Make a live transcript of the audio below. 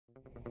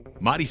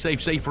Mighty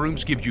Safe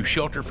Rooms give you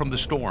shelter from the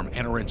storm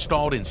and are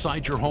installed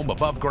inside your home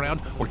above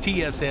ground, or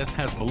TSS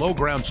has below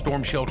ground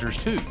storm shelters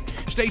too.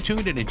 Stay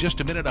tuned, and in just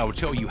a minute I will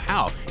tell you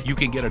how you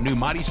can get a new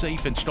Mighty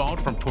Safe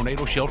installed from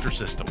Tornado Shelter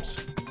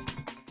Systems.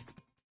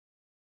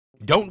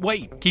 Don't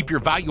wait. Keep your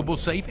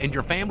valuables safe and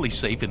your family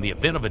safe in the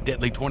event of a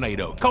deadly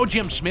tornado. Call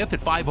Jim Smith at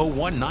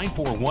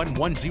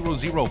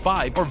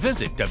 501-941-1005 or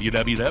visit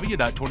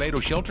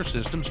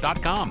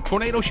www.TornadoShelterSystems.com.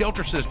 Tornado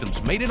Shelter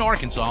Systems, made in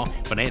Arkansas,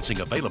 financing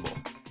available.